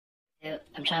So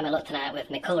I'm trying my luck tonight with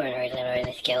my colouring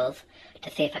really skills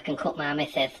to see if I can cut my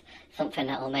missus something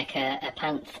that will make her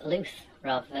pants loose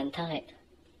rather than tight.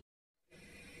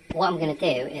 What I'm going to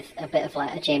do is a bit of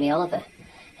like a Jamie Oliver.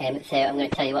 So I'm going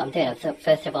to tell you what I'm doing. So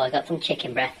first of all, I got some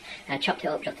chicken breast and I chopped it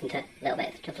up just into little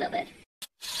bits, just a little bit.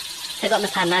 So I got my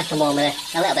pan nice and warm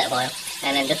with a little bit of oil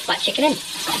and then just whack chicken in.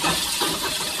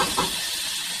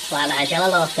 Like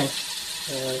Nigella Lawson.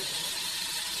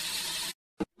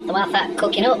 So whilst that's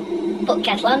cooking up, put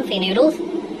kettle on for your noodles.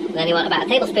 And then you want about a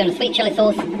tablespoon of sweet chilli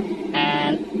sauce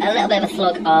and a little bit of a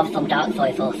slug of some dark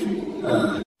soy sauce.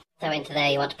 Ugh. So into there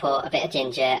you want to put a bit of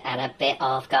ginger and a bit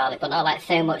of garlic, but not like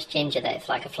so much ginger that it's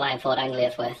like a flying Ford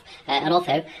Anglia's worth. And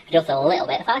also just a little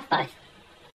bit of allspice.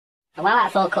 And while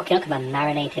that's all cooking up, I'm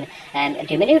marinating,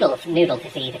 do my noodles. Noodles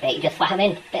is easy bit, you just whack them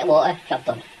in, bit of water, job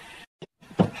done.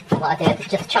 So what I do is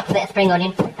just chop a bit of spring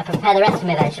onion and prepare the rest of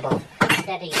my vegetables.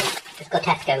 Dead easy, just go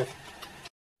Tesco's.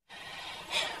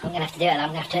 I'm going to have to do it and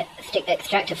I'm going to have to stick the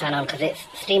extractor fan on because it's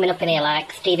steaming up in here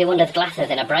like Stevie Wonder's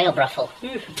glasses in a braille brothel.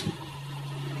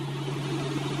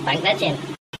 Bang veg in.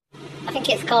 I think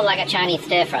it's called like a Chinese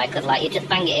stir fry because like you just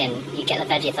bang it in, you get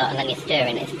the veggies out and then you stir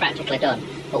in, it's practically done.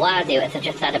 But what I do is I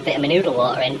just add a bit of my noodle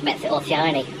water in, makes it all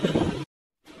shiny.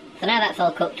 So now that's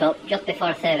all cooked up, just before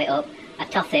I serve it up, I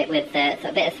toss it with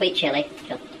a bit of sweet chilli,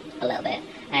 just a little bit,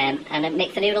 and then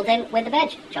mix the noodles in with the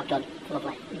veg. Job done.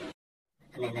 Lovely.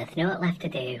 And then there's naught left to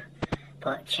do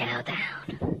but chow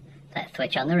down. Let's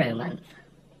switch on the romance.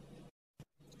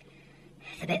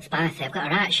 It's a bit spicy, I've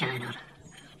got a right shine on.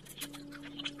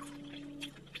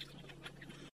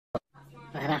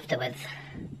 And then afterwards,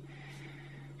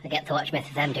 I get to watch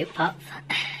Mrs M do pots.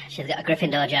 She's got a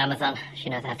Gryffindor pyjamas on. She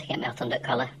knows how to get me out under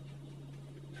collar.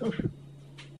 Oof.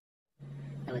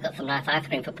 And we've got some nice ice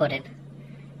cream for pudding.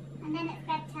 And then it's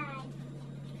bedtime.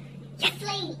 Yes!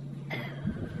 Sleep!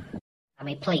 Oh. I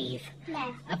mean, please.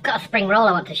 No. I've got a spring roll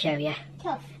I want to show you.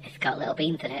 Tough. It's got little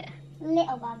beans in it.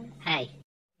 Little ones. Hey,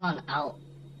 come on,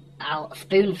 I'll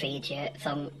spoon feed you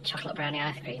some chocolate brownie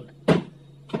ice cream.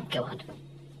 Go on.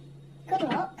 Good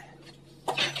luck.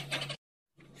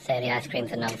 So the ice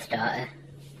cream's a non-starter.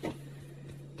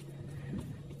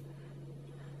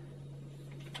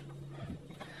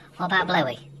 What about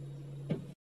Blowy?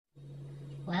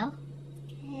 Well?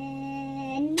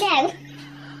 No.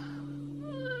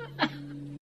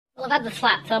 Well, I've had the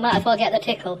slap, so I might as well get the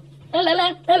tickle.